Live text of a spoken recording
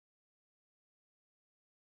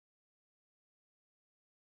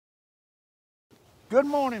Good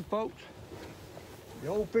morning, folks. The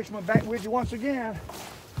Old Fisherman back with you once again.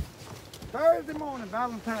 Thursday morning,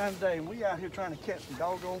 Valentine's Day, and we out here trying to catch some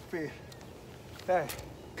doggone fish. Hey,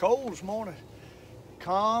 cold this morning,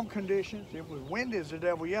 calm conditions. It was windy as the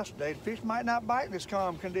devil yesterday. The fish might not bite in this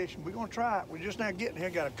calm condition. We're gonna try it. We're just now getting here.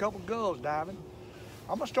 Got a couple gulls diving.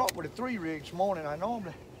 I'm gonna start with a 3 rig this morning.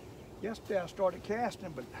 Yesterday I started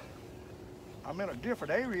casting, but I'm in a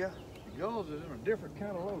different area. The gulls is in a different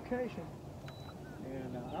kind of location.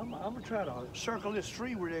 And I'm gonna try to circle this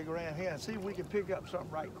 3 rig around here and see if we can pick up something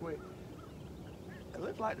right quick. It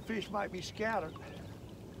looks like the fish might be scattered.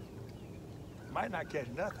 Might not catch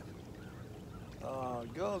nothing.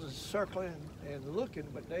 Gulls is circling and looking,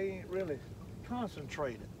 but they ain't really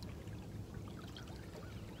concentrated.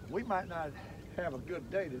 We might not have a good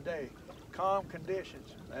day today. Calm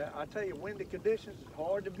conditions. I tell you, windy conditions is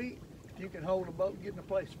hard to beat. If you can hold a boat, get in a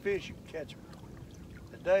place to fish, you can catch them.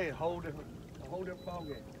 Today, a whole different ball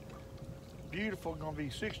game. Beautiful, gonna be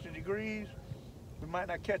 60 degrees. We might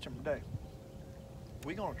not catch them today.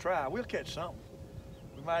 We're gonna try. We'll catch something.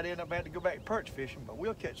 We might end up having to go back perch fishing, but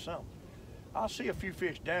we'll catch something. I'll see a few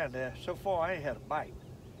fish down there. So far, I ain't had a bite,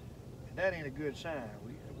 and that ain't a good sign.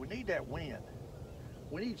 We need that wind.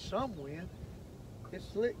 We need some wind. It's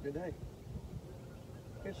slick today.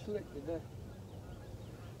 It's slick today.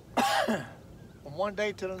 From one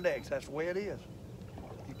day to the next, that's the way it is.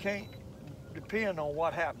 You can't depend on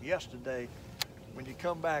what happened yesterday when you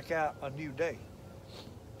come back out a new day,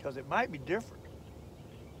 because it might be different.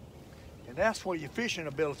 And that's where your fishing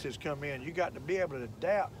abilities come in. You got to be able to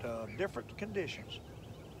adapt to different conditions.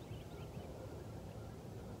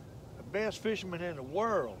 The best fisherman in the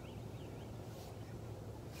world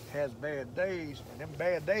has bad days, and them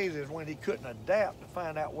bad days is when he couldn't adapt to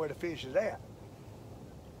find out where the fish is at.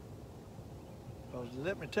 Because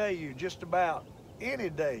let me tell you, just about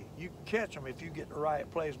any day you can catch them if you get in the right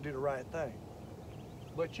place and do the right thing.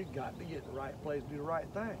 But you got to get in the right place and do the right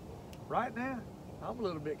thing. Right now, I'm a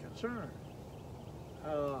little bit concerned.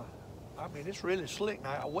 I mean, it's really slick.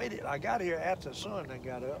 Now, I got here after the sun then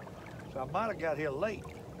got up, so I might have got here late.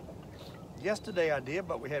 Yesterday I did,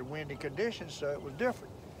 but we had windy conditions, so it was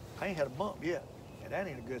different. I ain't had a bump yet, and that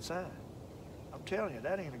ain't a good sign. I'm telling you,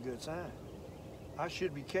 that ain't a good sign. I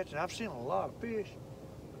should be catching. I've seen a lot of fish,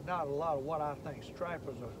 but not a lot of what I think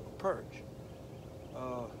stripers or perch.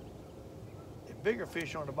 The bigger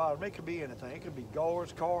fish on the bottom, it could be anything. It could be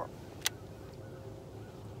gores, carp.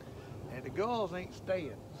 And the gulls ain't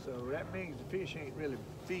staying, so that means the fish ain't really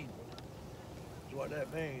feeding. That's what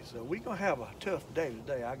that means. So we're gonna have a tough day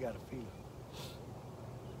today, I got a feeling.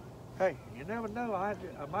 Hey, you never know. I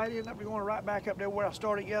might end up going right back up there where I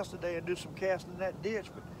started yesterday and do some casting in that ditch,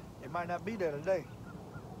 but it might not be there today.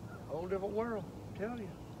 Whole different world, I'm telling you.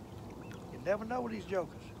 You never know with these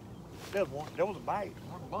jokers. There was a bite,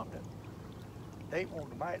 one bumped it. They ain't wanting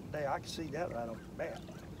to bite today. I can see that right off the bat.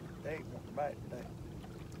 They ain't wanting to bite today.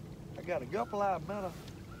 I got a couple out of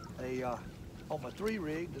on my 3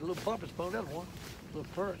 rig, the little bumping spoon, that one,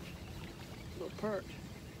 little perch.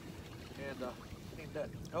 And ain't that,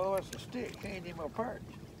 oh, it's a stick, ain't even a perch.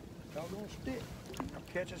 Doggone stick. I'm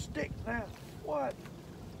catching sticks now. What?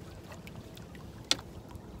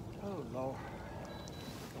 Oh, Lord.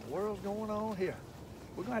 What the world's going on here?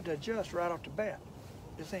 We're gonna have to adjust right off the bat.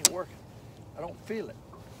 This ain't working. I don't feel it.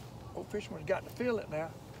 Old Fisherman's got to feel it now.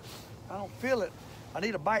 I don't feel it. I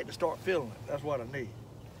need a bite to start feeling it. That's what I need.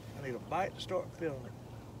 I need a bite to start feeling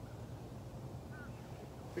it.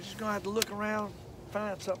 We're just gonna have to look around,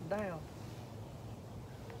 find something down.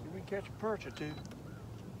 See if we can catch a perch or two.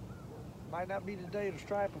 Might not be today to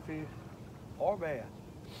striper fish or bass.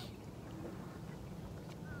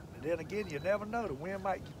 And then again, you never know. The wind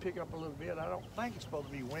might pick up a little bit. I don't think it's supposed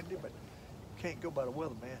to be windy, but you can't go by the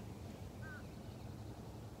weather, man.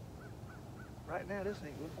 Right now, this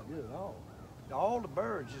ain't looking good at all. All the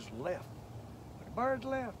birds just left. When the birds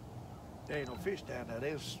left, there ain't no fish down there.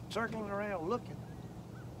 They was circling around looking,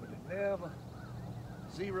 but they never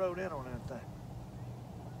zeroed in on anything.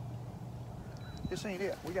 This ain't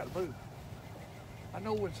it. We got to move. I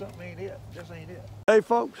know when something ain't it. This ain't it. Hey,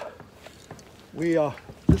 folks. We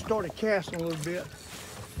just started casting a little bit.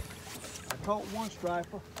 I caught one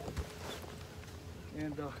striper,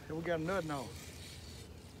 and we got another now.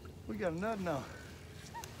 We got another now.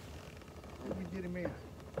 Let me get him in.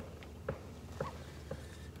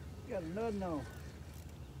 Got another now.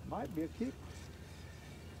 Might be a keeper.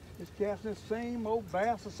 It's casting the same old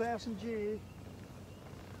bass assassin jig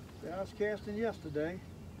that I was casting yesterday.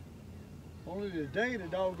 Only today the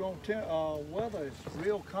doggone weather is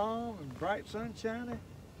real calm and bright sunshiny,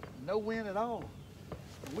 no wind at all.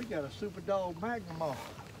 And we got a super dog magnum on.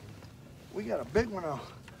 We got a big one on.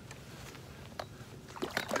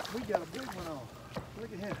 We got a big one on.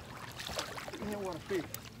 Look at him. Look at him, what a fish.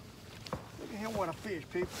 Look at him, what a fish,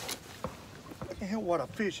 people. Look at him, what a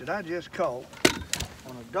fish that I just caught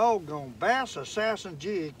on a doggone bass assassin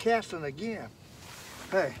jig, casting again.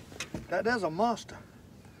 Hey, that's a monster.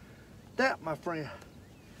 That, my friend,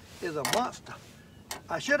 is a monster.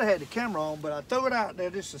 I should have had the camera on, but I threw it out there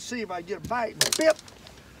just to see if I get a bite, and bip!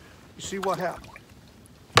 You see what happened?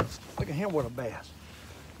 Look at him, what a bass.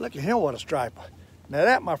 Look at him, what a striper. Now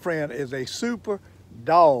that, my friend, is a super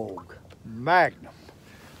dog magnum.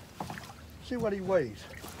 See what he weighs.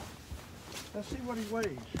 Let's see what he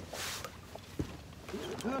weighs.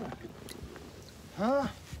 He's a good one. Huh?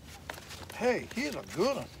 Hey, he's a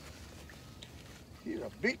good one. He's a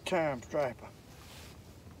big time striper.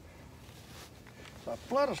 It's a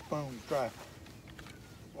flutter spoon striper.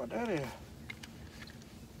 What that is?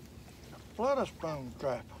 A flutter spoon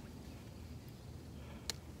striper.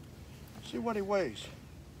 See what he weighs.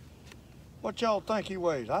 What y'all think he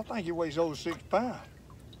weighs? I think he weighs over 6 pounds.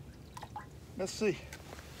 Let's see.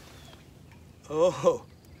 Oh,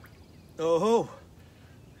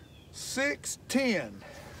 6'10".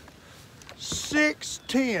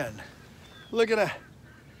 6'10". Look at that.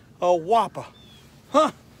 A whopper.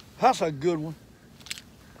 Huh? That's a good one.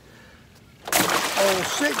 On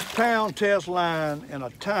 6-pound test line and a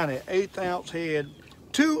tiny 1/8 ounce head,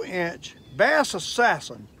 2-inch bass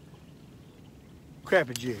assassin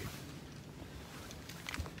crappie jig.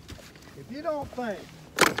 If you don't think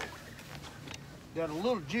that a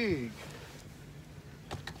little jig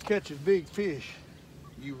catches big fish,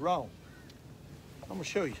 you wrong. I'm gonna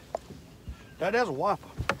show you. That's a whopper.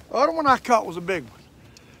 The other one I caught was a big one.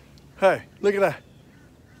 Hey, look at that.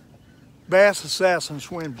 Bass assassin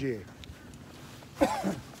swim jig.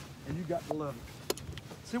 And you got to love it.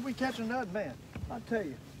 See, we catch another man. I tell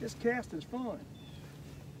you, this casting's fun.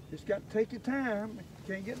 Just got to take your time.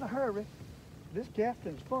 You can't get in a hurry. This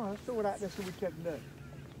casting's fun. Let's throw it out there so we catch another.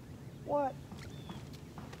 What?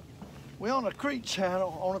 We're on a creek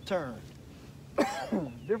channel on a turn.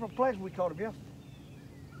 Different place we caught him yesterday.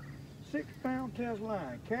 6-pound test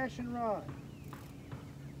line, casting rod.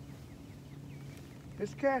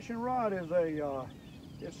 This casting rod is a,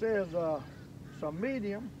 it says it's a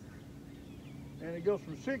medium, and it goes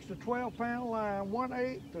from 6 to 12-pound line,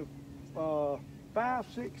 1/8 to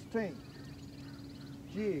 5/16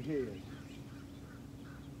 jig head.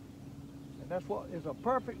 And that's what is a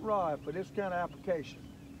perfect rod for this kind of application.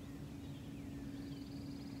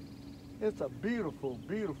 It's a beautiful,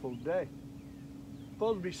 beautiful day.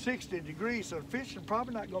 Supposed to be 60 degrees, so the fishing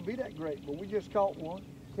probably not going to be that great, but we just caught one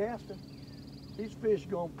casting. These fish are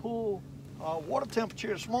going to pull. Water temperature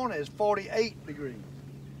this morning is 48 degrees.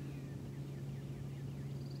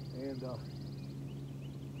 And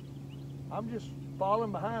I'm just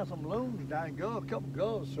following behind some loons down in a couple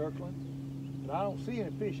gulls circling. But I don't see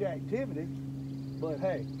any fish activity. But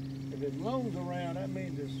hey, if there's loons around, that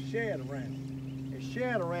means there's shad around. And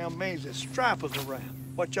shad around means there's stripers around.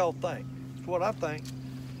 What y'all think? That's what I think.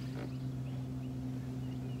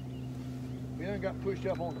 We done got pushed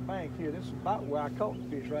up on the bank here. This is about where I caught the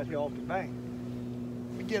fish, right here off the bank.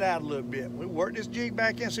 We get out a little bit. We work this jig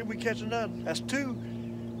back in, see if we catch another. That's 2.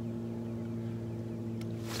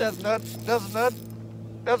 That's a nut. That's a nut.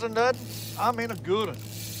 That's a nut. I mean a good one.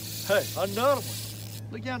 Hey, another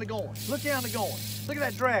one. Look down the going. Look down the going. Look at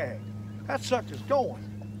that drag. That sucker's going.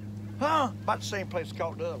 Huh? About the same place I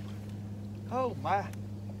caught the other one. Oh my.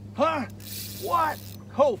 Huh? What?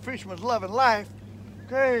 Old Fisherman's loving life.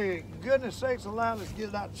 Okay, goodness sakes alive, let's get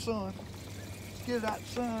it out in the sun. Let's get it out in the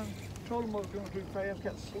sun. Trolling motor's going too fast,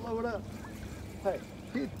 got to slow it up. Hey,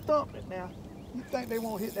 he thumped it now. You think they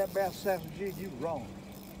won't hit that bass assassin jig? You wrong.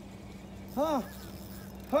 Huh?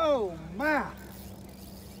 Oh my.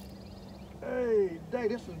 Hey, Dave,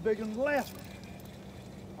 this is bigger than the last one.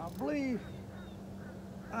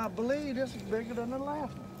 I believe this is bigger than the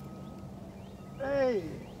last one. Hey,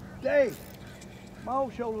 Dave, my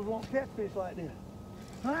old shoulders won't catch fish like this.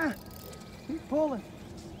 Huh? Keep pulling.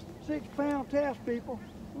 6-pound test, people.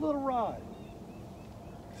 Little rod.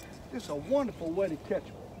 It's a wonderful way to catch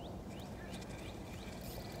them.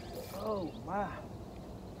 Oh my.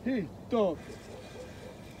 He thumped it.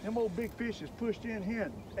 Them old big fish is pushed in here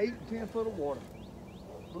in 8 and 10 foot of water.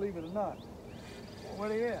 Believe it or not. Where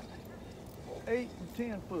they at? 8 and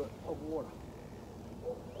 10 foot of water.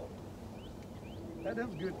 That's a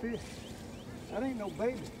good fish. That ain't no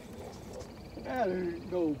baby. That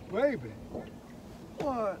ain't no baby.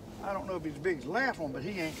 What? I don't know if he's as big as the last one, but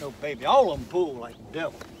he ain't no baby. All of them pull like the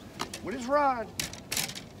devil. With his rod,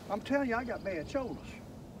 I'm telling you, I got bad shoulders.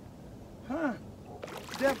 Huh?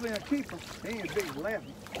 Definitely a keeper. He ain't big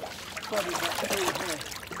 11. Probably about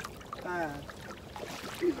 3 fine.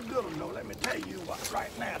 He's a good one though, let me tell you what,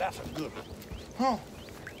 right now, that's a good one. Huh?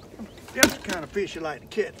 That's the kind of fish you like to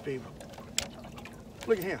catch, people.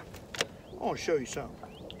 Look at him. I want to show you something.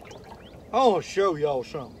 I want to show y'all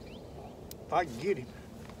something. If I can get him.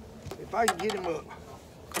 If I can get him up,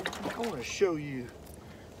 I want to show you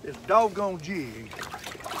this doggone jig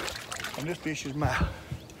on this fish's mouth.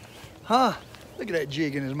 Huh? Look at that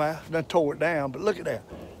jig in his mouth. Done tore it down, but look at that.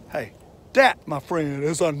 Hey, that, my friend,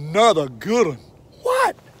 is another good one.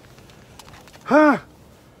 What? Huh?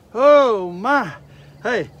 Oh, my.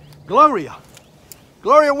 Hey, Gloria.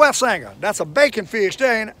 Gloria Wessanger. That's a bacon fish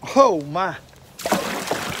there, ain't it? Oh, my.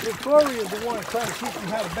 If Gloria's the one trying to teach me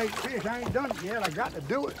how to bake fish, I ain't done it yet. I got to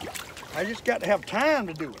do it. I just got to have time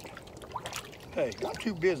to do it. Hey, I'm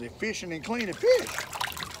too busy fishing and cleaning fish.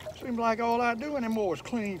 Seems like all I do anymore is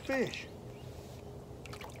clean fish.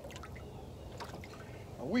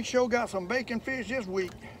 We sure got some bacon fish this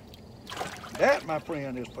week. That, my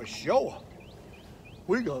friend, is for sure.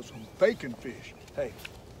 We got some bacon fish. Hey,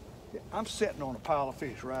 I'm sitting on a pile of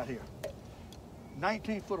fish right here.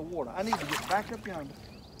 19 foot of water. I need to get back up yonder.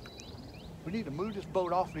 We need to move this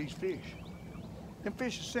boat off these fish. Them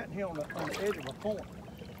fish are sitting here on the edge of a point.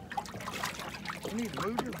 We need to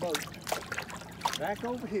move this boat back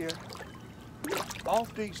over here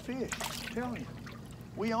off these fish. I'm telling you,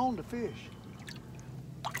 we own the fish.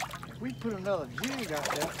 If we put another jig out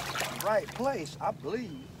there in the right place, I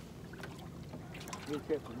believe we'll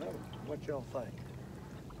catch another one. What y'all think?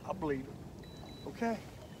 I believe it. Okay,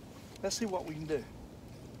 let's see what we can do.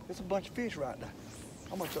 There's a bunch of fish right there.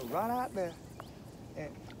 I'm gonna throw right out there, and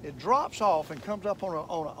it drops off and comes up on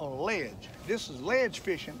a ledge. This is ledge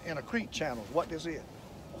fishing in a creek channel, what this is.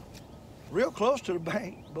 Real close to the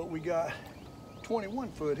bank, but we got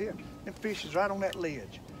 21 foot here. Them fish is right on that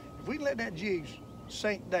ledge. If we let that jig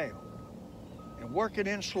sink down and work it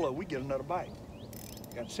in slow, we get another bite.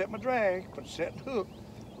 Got to set my drag, put a set and hook,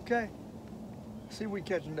 okay? See if we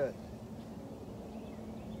can catch nothing.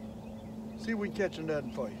 See if we can catch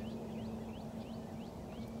nothing for you.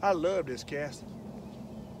 I love this casting.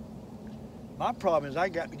 My problem is I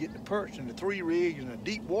got to get the perch and the 3 rigs and the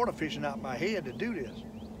deep water fishing out my head to do this.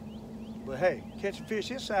 But hey, catching fish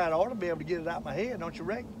this side, I ought to be able to get it out my head, don't you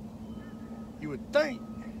reckon? You would think.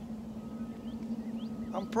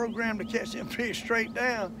 I'm programmed to catch them fish straight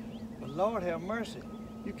down, but Lord have mercy,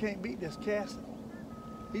 you can't beat this casting.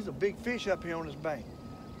 These are big fish up here on this bank,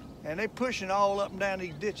 and they pushing all up and down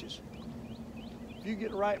these ditches. If you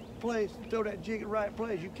get the right place, throw that jig at the right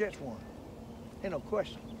place, you catch one. Ain't no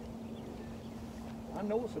question. I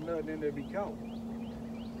know it's another in there to be caught.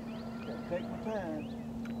 Gotta take my time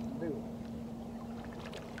and do it.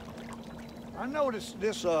 I know this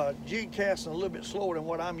jig casting a little bit slower than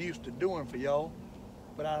what I'm used to doing for y'all,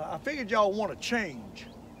 but I figured y'all want to change.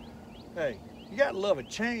 Hey, you gotta love a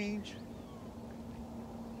change.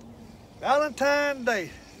 Valentine's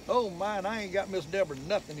Day. Oh man, I ain't got Miss Deborah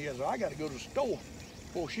nothing yet, so I gotta go to the store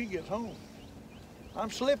before she gets home.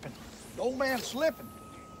 I'm slipping. The old man's slipping.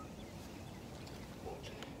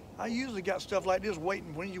 I usually got stuff like this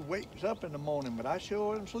waiting when you wake up in the morning, but I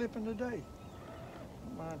sure am slipping today.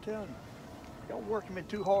 I'm telling you. Y'all working me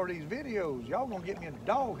too hard these videos. Y'all gonna get me in the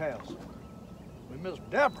doghouse with Miss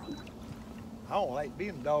Deborah. I don't like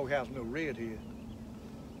being in the doghouse with no redhead.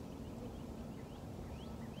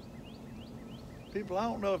 People, I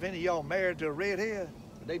don't know if any of y'all married to a redhead,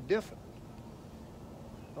 but they different.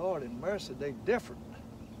 Lord in mercy, they different.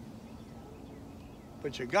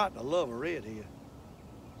 But you got to love a redhead.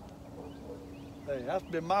 Hey, that's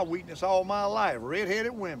been my weakness all my life,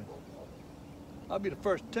 red-headed women. I'll be the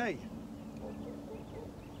first to tell you.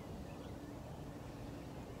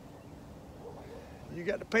 You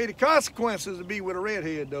got to pay the consequences to be with a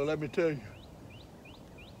redhead, though, let me tell you.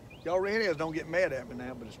 Y'all redheads don't get mad at me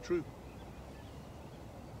now, but it's true.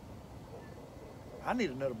 I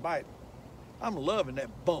need another bite. I'm loving that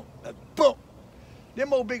bump, that bump.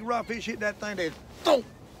 Them old big rockfish hit that thing, they thump,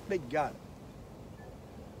 they got it.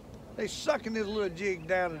 They sucking this little jig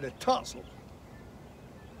down to the tonsil.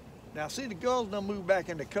 Now see, the gulls done move back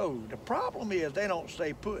in the cove. The problem is they don't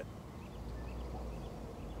stay put.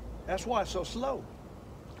 That's why it's so slow.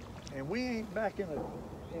 And we ain't back in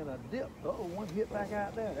a dip. Uh-oh, one hit back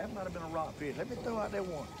out there. That might have been a rockfish. Let me throw out that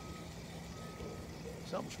one.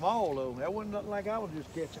 Something small though. That wasn't nothing like I was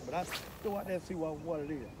just catching, but I throw out there and see what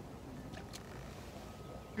it is.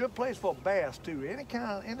 Good place for a bass too.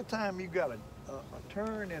 Anytime you got a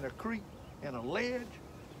turn in a creek and a ledge,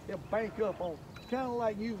 they'll bank up on, kind of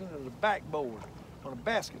like using it as a backboard on a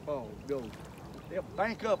basketball goal. They'll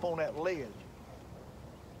bank up on that ledge.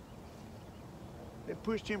 They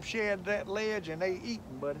pushed him shad to that ledge and they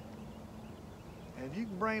eating, buddy. And if you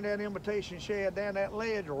can bring that imitation shad down that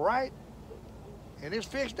ledge right, and this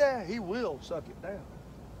fish there, he will suck it down.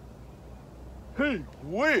 He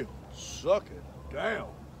will suck it down.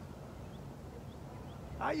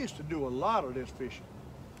 I used to do a lot of this fishing.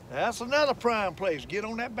 That's another prime place. Get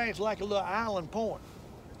on that bank. It's like a little island point.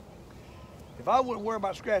 If I wouldn't worry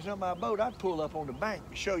about scratching up my boat, I'd pull up on the bank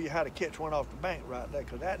and show you how to catch one off the bank right there,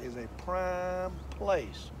 because that is a prime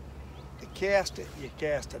place to cast it. You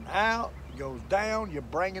cast it out, it goes down, you're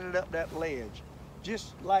bringing it up that ledge,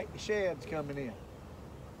 just like the shad's coming in.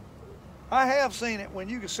 I have seen it when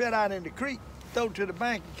you could set out in the creek, throw it to the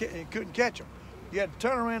bank, and couldn't catch them. You had to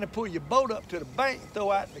turn around and pull your boat up to the bank and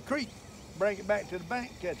throw out in the creek, bring it back to the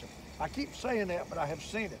bank and catch them. I keep saying that, but I have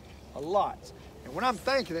seen it a lot. And when I'm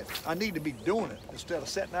thinking it, I need to be doing it instead of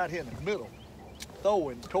sitting out here in the middle,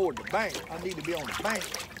 throwing toward the bank. I need to be on the bank,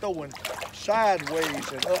 throwing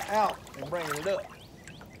sideways and out and bringing it up.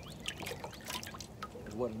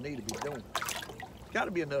 Is what I need to be doing. Got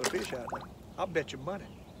to be another fish out there. I'll bet you money.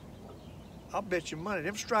 I'll bet you money.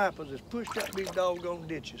 Them stripers has pushed up these doggone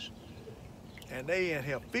ditches, and they in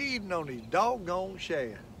here feeding on these doggone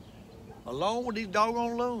shad, along with these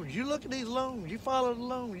doggone loons. You look at these loons, you follow the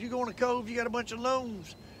loons. You go in the cove, you got a bunch of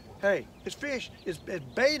loons. Hey, it's fish, it's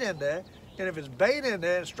bait in there, and if it's bait in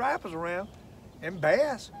there and stripers around, and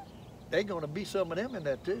bass, they're gonna be some of them in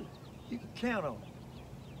there too. You can count on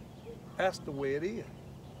it. That's the way it is.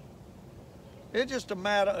 It's just a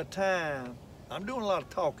matter of time. I'm doing a lot of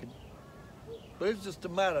talking, but it's just a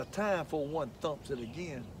matter of time before one thumps it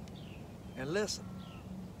again. And listen,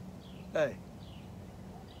 hey,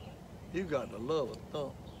 you got to love a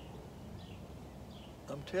thump.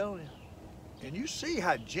 I'm telling you. And you see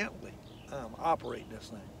how gently I'm operating this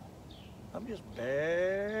thing. I'm just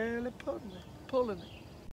barely pulling it.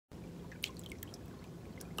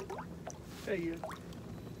 Hey, you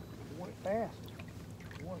want it fast.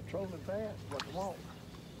 You want it trolling fast, what they want.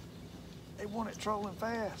 They want it trolling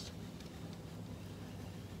fast.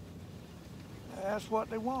 That's what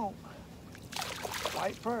they want.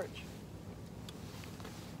 White perch.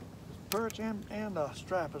 Perch and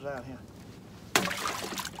stripers out here.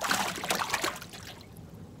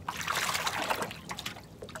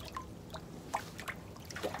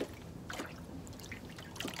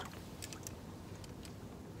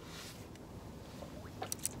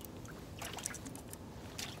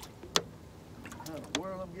 How in the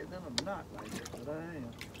world I'm getting in a knot like this, but I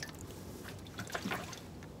am.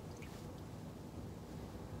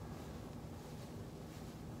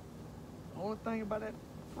 Only thing about that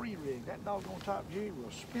free rig, that doggone top jig will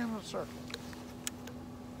spin in a circle.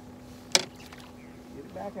 Get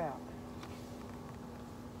it back out.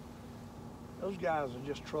 Those guys are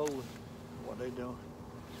just trolling what they doing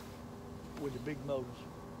with the big motors.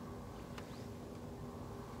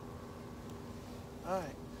 All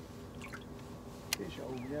right. Fish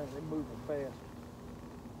over there, they're moving fast.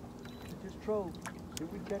 They just troll. See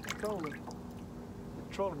if we can catch them trolling. With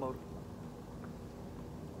the trolling motor.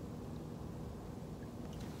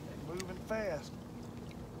 Moving fast,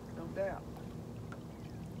 no doubt.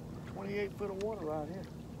 28 foot of water right here.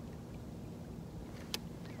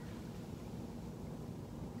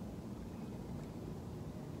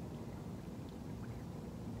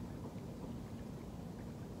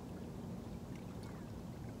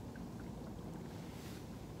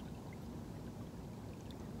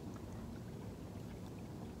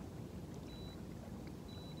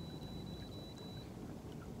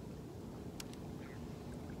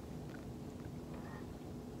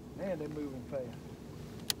 Man, they're moving fast.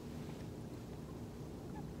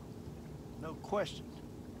 No question.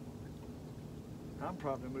 I'm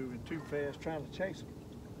probably moving too fast trying to chase them.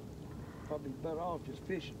 Probably better off just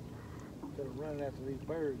fishing instead of running after these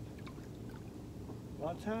birds. A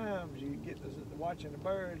lot of times you get to watching the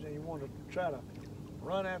birds and you want to try to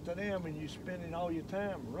run after them and you're spending all your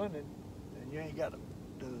time running and you ain't got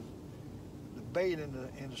the bait in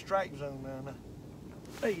the strike zone down there.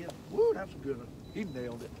 Hey, woo, that's a good one. He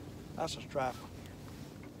nailed it. That's a striper.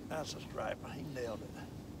 That's a striper. He nailed it.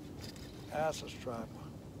 That's a striper.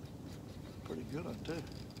 Pretty good one too.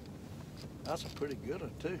 That's a pretty good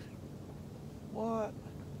one too. What?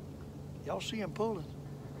 Y'all see him pulling?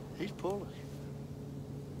 He's pulling.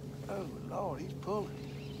 Oh Lord, he's pulling.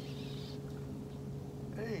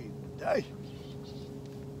 Hey, day.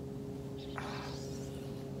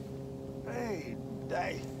 Hey,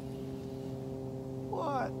 day.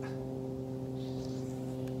 What?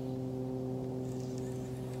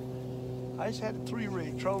 I just had a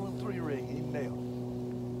 3-rig, trolling 3-rig, he nailed it.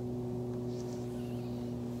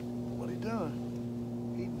 What he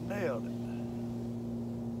done? He nailed it.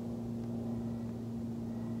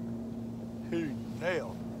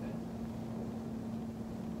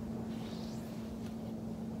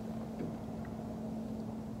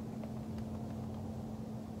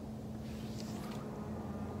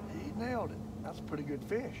 That's a pretty good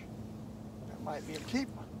fish. That might be a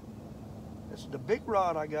keeper. This is the big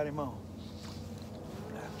rod I got him on.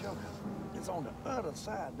 That joker. It's on the other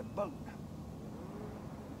side of the boat.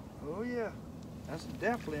 Oh yeah, that's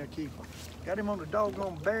definitely a keeper. Got him on the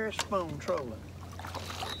doggone bear spoon trolling. Look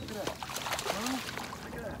at that. Huh?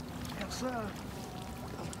 Look at that. Yes, sir.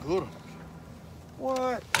 That's a good one.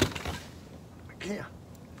 What? Yeah.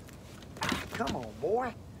 Come on,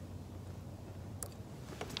 boy.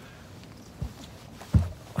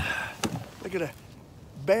 Look at that.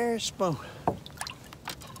 Bear spoon.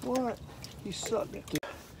 What? He's sucking it.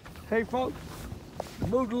 Hey, folks.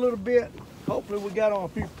 Moved a little bit. Hopefully we got on a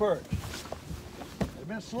few perch. They've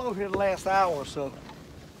been slow here the last hour or so.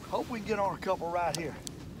 Hope we can get on a couple right here.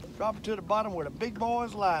 Drop it to the bottom where the big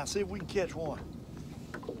boys lie and see if we can catch one.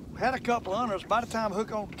 We had a couple hunters. By the time I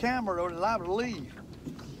hook on the camera, though, they're liable to leave.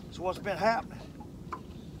 So what's been happening?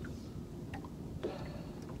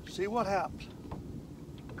 See what happens.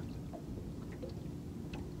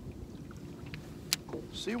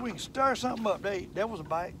 See if we can stir something up. There was a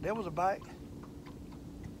bite. There was a bite.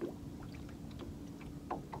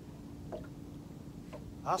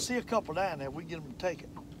 I see a couple down there. We get them to take it.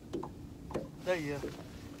 There he is.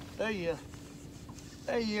 There he is.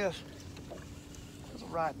 There he is. That's a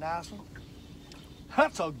right nice one.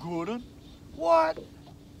 That's a good one. What?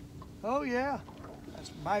 Oh yeah.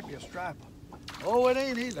 That might be a striper. Oh, it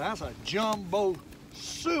ain't either. That's a jumbo,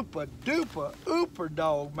 super duper, ooper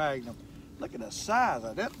dog magnum. Look at the size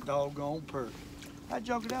of that doggone perch. That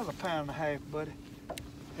joker, that was 1.5 pounds, buddy.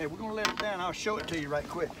 Hey, we're gonna let it down. I'll show it to you right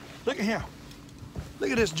quick. Look at here. Look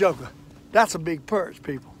at this joker. That's a big perch,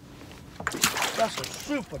 people. That's a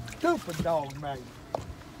super duper dog magnum.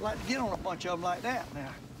 I'd like to get on a bunch of them like that now.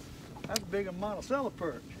 That's big as Monticello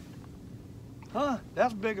perch. Huh?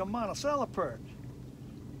 That's big as Monticello perch.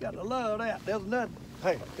 You got to love that. There's nothing.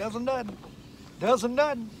 Hey, there's a nothing. There's a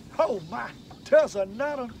nothing. Oh my, there's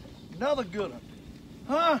another good one.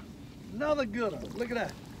 Huh? Another good one. Look at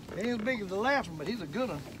that. He ain't as big as the last one, but he's a good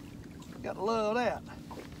one. Got to love that.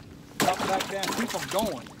 Drop it back down, keep them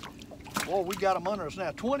going. Boy, we got them under us now.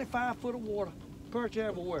 25 foot of water, perch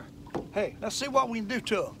everywhere. Hey, let's see what we can do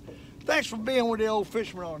to them. Thanks for being with the Old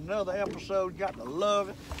Fisherman on another episode. Got to love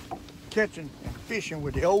it. Catching and fishing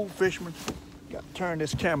with the Old Fisherman. Got to turn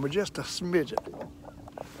this camera just a smidget.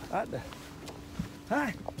 Right there.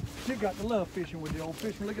 Hey, you got to love fishing with the Old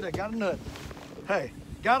Fisherman. Look at that, got a nut. Hey,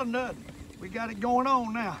 got a nut. We got it going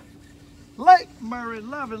on now. Lake Murray,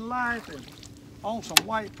 loving life, and on some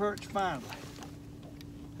white perch finally.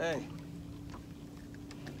 Hey,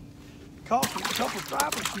 caught a couple of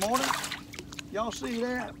stripers this morning. Y'all see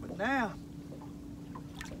that? But now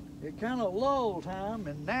it kind of lull time,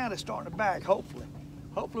 and now they're starting to back. Hopefully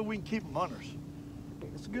we can keep them under us.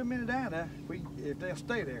 It's a good minute down there if they'll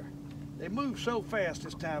stay there. They move so fast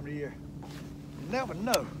this time of the year. You never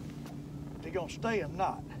know if they're gonna stay or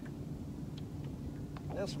not.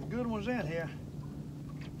 There's some good ones in here.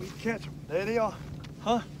 We can catch them. There they are.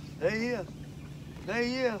 Huh? There he is. There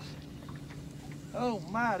he is. Oh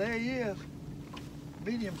my, there he is.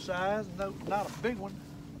 Medium size, no, not a big one.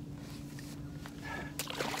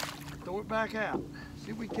 Throw it back out.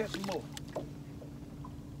 See if we can catch some more.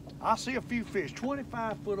 I see a few fish,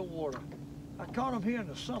 25 foot of water. I caught them here in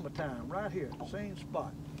the summertime, right here, same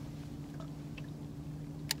spot.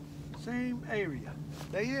 Same area.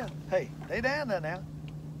 There he is. Hey, they down there now.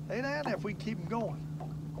 They down there if we keep them going.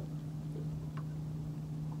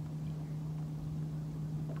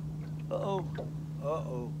 Uh-oh.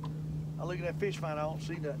 Uh-oh. I look at that fish finder, I don't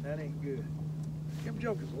see nothing. That ain't good. Them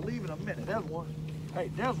jokers will leave in a minute. There's one.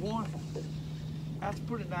 Hey, there's one. That's a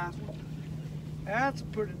pretty nice one. That's a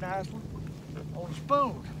pretty nice one. On a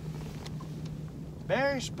spoon.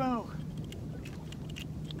 Berry spoon.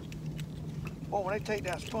 Boy, when they take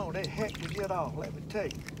that spoon, they heck to get off, let me tell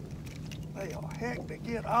you. They are heck to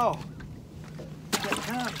get off. You got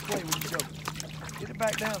time to play with the jokers. Get it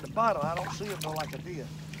back down to the bottom. I don't see them though like I did.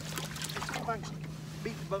 See if I can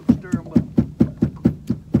beat the boat and stir them up.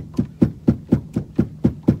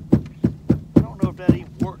 I don't know if that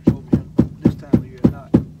even works over here this time of year or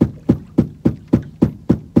not.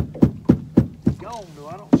 They're gone though.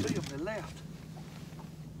 I don't see them. They left.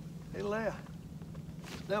 They left.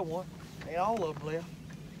 That one. Ain't all of them left.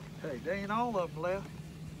 Hey, they ain't all of them left.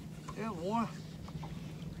 There's one.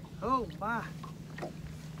 Oh my.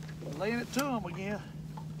 Laying it to them again.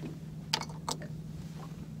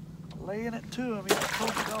 Laying it to him, he's pulled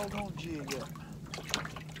the doggone jig up.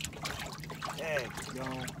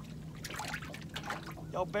 Daggone.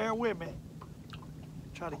 Y'all bear with me.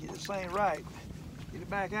 Try to get this thing right. Get it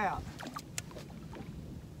back out.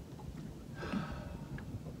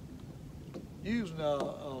 using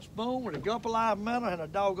a spoon with a gulp of live minnow and a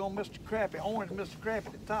doggone Mr. Crappie, orange Mr. Crappie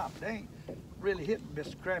at the top. They ain't really hitting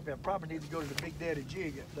Mr. Crappie. I probably need to go to the Big Daddy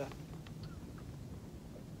jig at the.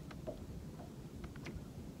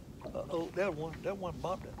 Uh-oh, that one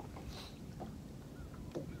bumped it.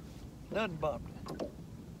 Nothing bumped it.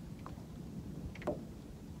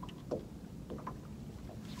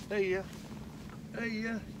 There you are. There you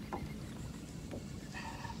are.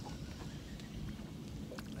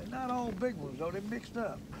 They're not all big ones though, they're mixed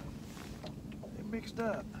up. They're mixed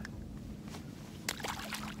up.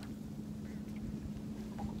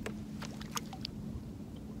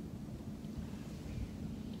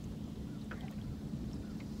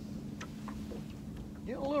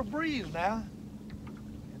 Getting a little breeze now,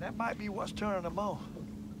 and that might be what's turning them on.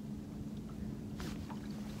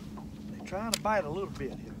 They're trying to bite a little bit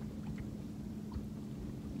here.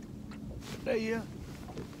 There he is.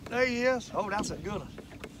 There he is. Oh, that's a good one.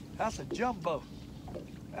 That's a jumbo.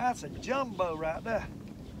 That's a jumbo right there.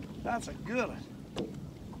 That's a good one.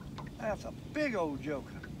 That's a big old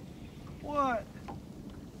joker. What?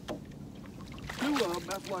 Two of them,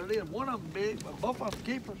 that's what it is. One of them big, but both of them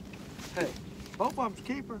keepers. Hey, both of them's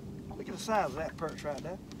keeper. Look at the size of that perch right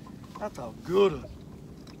there. That's a good one.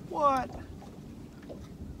 What?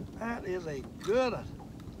 That is a good one.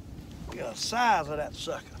 Look at the size of that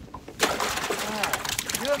sucker. My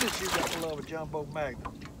goodness, you got to love a jumbo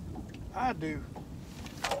magnum. I do.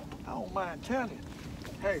 I don't mind telling you.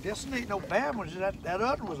 Hey, this ain't no bad one. That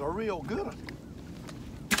other was a real good one.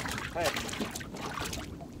 Hey.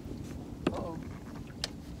 Uh-oh.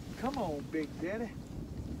 Come on, Big Daddy.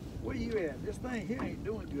 Where you at? This thing here ain't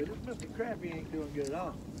doing good. This Mr. Crappie ain't doing good at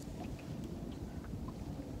all.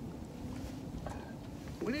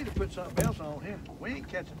 We need to put something else on here. We ain't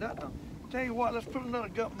catching nothing on. Tell you what, let's put another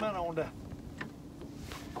gut minnow on there.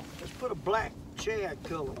 Let's put a black shad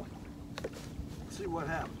color on. See what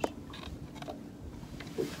happens.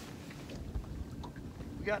 We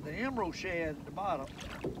got the emerald shad at the bottom.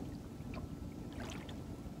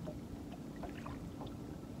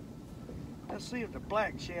 Let's see if the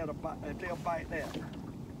black shad will bite, if they'll bite that.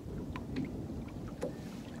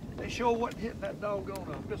 They sure wasn't hitting that doggone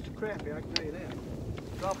Mr. Crappie, I can tell you that.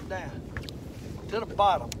 Drop it down to the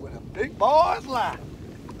bottom with a big boy's line.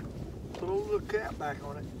 Put a little cap back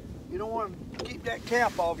on it. You don't want to keep that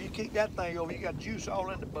cap off. You keep that thing over, you got juice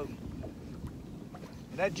all in the boat.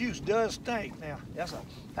 And that juice does stink now. That's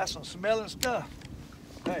some smelling stuff.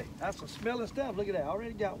 Hey, that's some smelling stuff. Look at that. I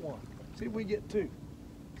already got one. See if we get two.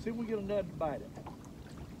 See if we get another to bite it.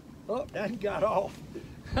 Oh, that got off.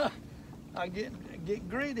 I get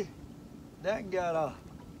greedy. That got off.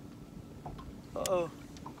 Uh-oh.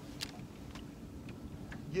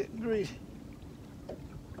 Getting greedy.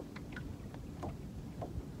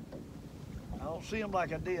 I don't see them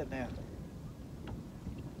like I did now.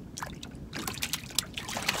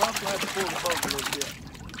 Probably have to pull the boat a little bit.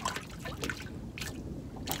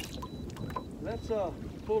 Let's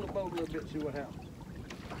pull the boat a little bit, see what happens.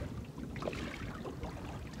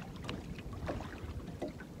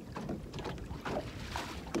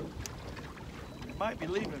 It might be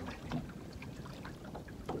leaving me.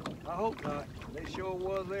 I hope not. They sure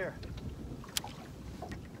was there.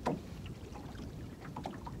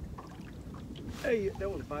 Hey, that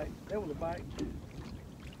was a bite. That was a bite.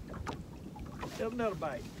 That was another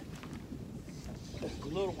bite. A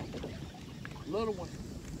little one. Little one.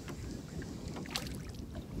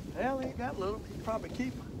 Hell, ain't that little. You probably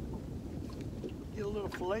keep her. Get a little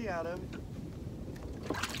fillet out of it.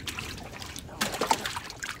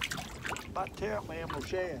 About to tear up my emerald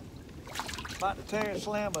shad. About to tear and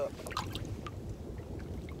slam up.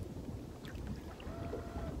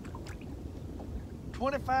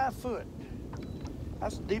 "25 foot.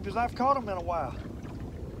 That's the deepest I've caught them in a while.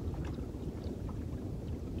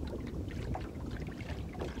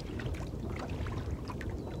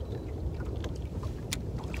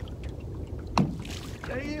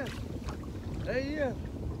 There he is. There he is.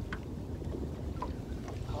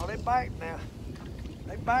 Oh, they bite now.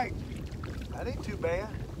 They bite. That ain't too bad.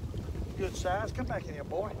 Good size. Come back in here,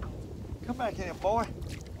 boy. Come back in here, boy.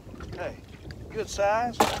 Hey, good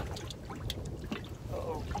size.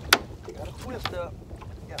 Uh-oh. Got to twist up.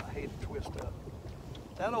 God, I hate to twist up.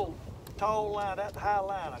 That old tall line, that high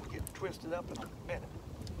line, I'll get twisted up in a minute.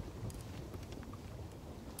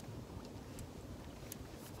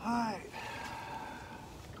 All right.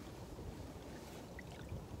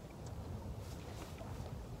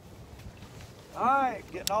 All right,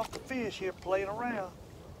 getting off the fish here, playing around.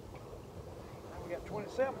 Now we got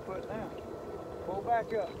 27 foot now. Pull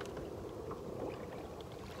back up.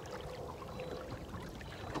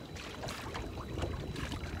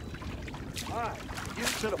 All right, get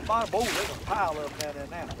it to the bottom. Oh, there's a pile of them down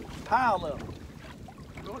there now. Pile of them.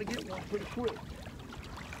 You want to get one pretty quick.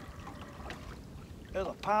 There's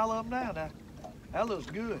a pile of them down there. That looks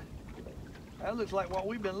good. That looks like what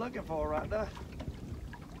we've been looking for right there.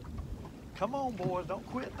 Come on, boys, don't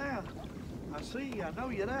quit now. I see you, I know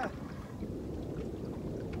you're there.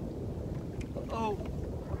 Uh-oh,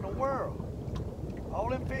 what in the world? All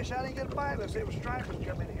them fish I didn't get a bite. Let's see if stripers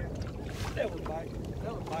come in here. There was a bite,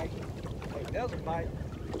 there was a bite. Hey, there's a bite.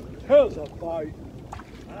 There's a bite.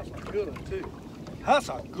 That's a good one too. That's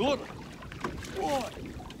a good one. One.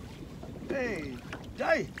 Hey,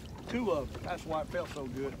 day. Two of them. That's why it felt so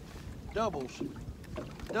good. Doubles.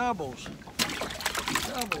 Doubles.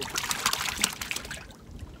 Doubles.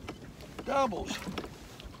 Doubles.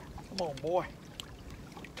 Come on, boy.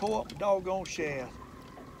 Tore up the doggone shaft.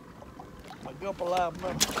 My gump alive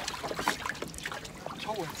money.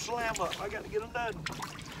 Tore him, slam up. I got to get another.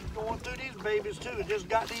 Going through these babies too. Just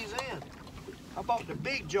got these in. I bought the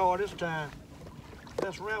big jaw this time.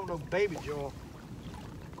 That's around with no baby jaw.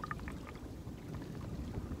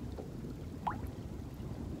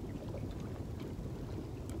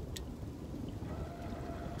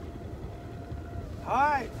 All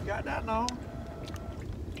right, got that on.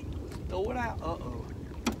 Throw it out. Uh-oh.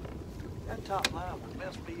 That top line will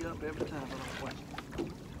mess me up every time I don't watch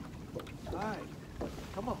it. All right,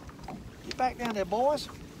 come on. Get back down there, boys.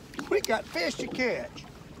 We got fish to catch.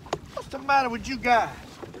 What's the matter with you guys?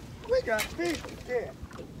 We got fish to catch.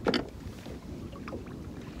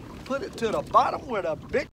 Put it to the bottom with a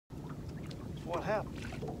big... That's what happened.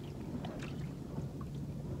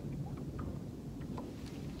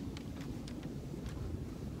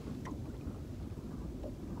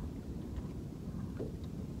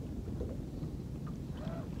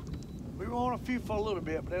 We were on a few for a little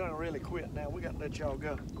bit, but they don't really quit now. We got to let y'all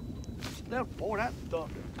go. Boy, that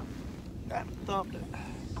thumped it. That thumped it.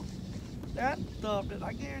 That thumped it.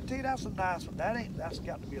 I guarantee that's a nice one. That's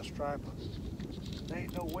got to be a striper. There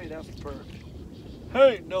ain't no way that's a perch.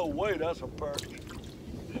 Ain't no way that's a perch.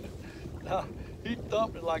 No, he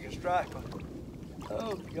thumped it like a striper.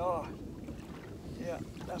 Oh God. Yeah,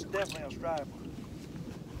 that's definitely a striper.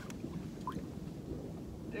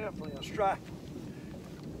 Definitely a striper.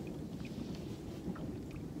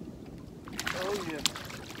 Oh yeah.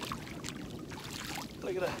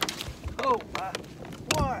 Look at that. Oh my.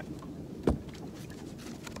 What?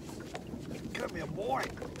 Come here, boy.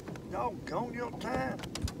 Doggone your time.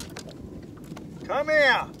 Come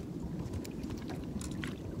here.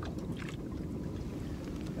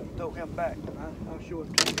 Throw him back. I'll show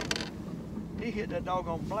it to you. He hit that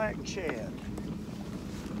doggone black shad.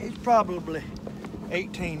 He's probably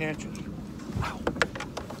 18 inches. Ow.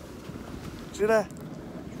 See that?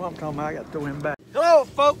 That's what I'm talking about. I got to throw him back. Hello,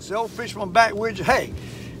 folks. The Old Fisherman back with you. Hey,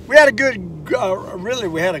 we had a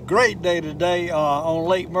we had a great day today on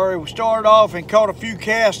Lake Murray. We started off and caught a few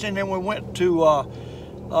casts, and then we went to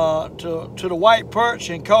the white perch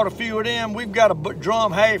and caught a few of them. We've got a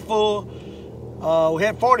drum half full. We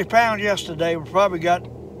had 40 pounds yesterday. We probably got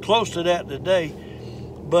close to that today.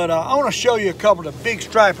 But I want to show you a couple of the big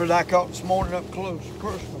stripers I caught this morning up close,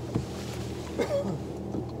 personally.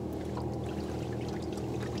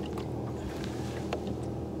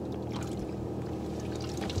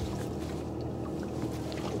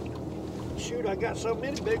 Shoot, I got so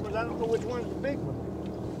many big ones, I don't know which one's the big one.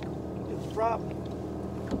 It's a problem.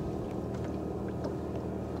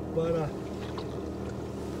 But,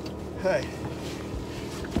 hey,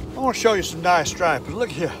 I want to show you some nice stripers. Look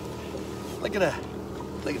here. Look at that.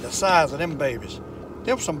 Look at the size of them babies.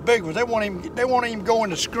 Them some big ones. They won't even go in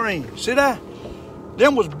the screen. See that?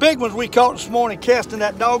 Them was big ones we caught this morning casting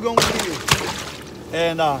that doggone field.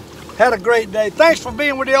 And had a great day. Thanks for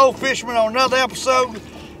being with the Old Fisherman on another episode.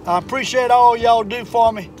 I appreciate all y'all do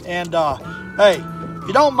for me. And hey, if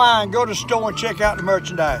you don't mind, go to the store and check out the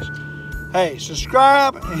merchandise. Hey,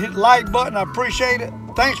 subscribe and hit the like button. I appreciate it.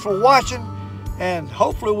 Thanks for watching. And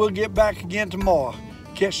hopefully we'll get back again tomorrow.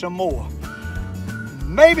 Catch some more.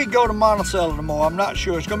 Maybe go to Monticello tomorrow. I'm not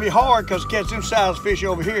sure. It's going to be hard because catch them size fish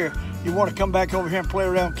over here. You want to come back over here and play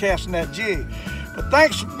around casting that jig. But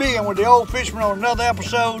thanks for being with the Old Fisherman on another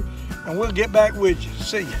episode. And we'll get back with you.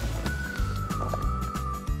 See ya.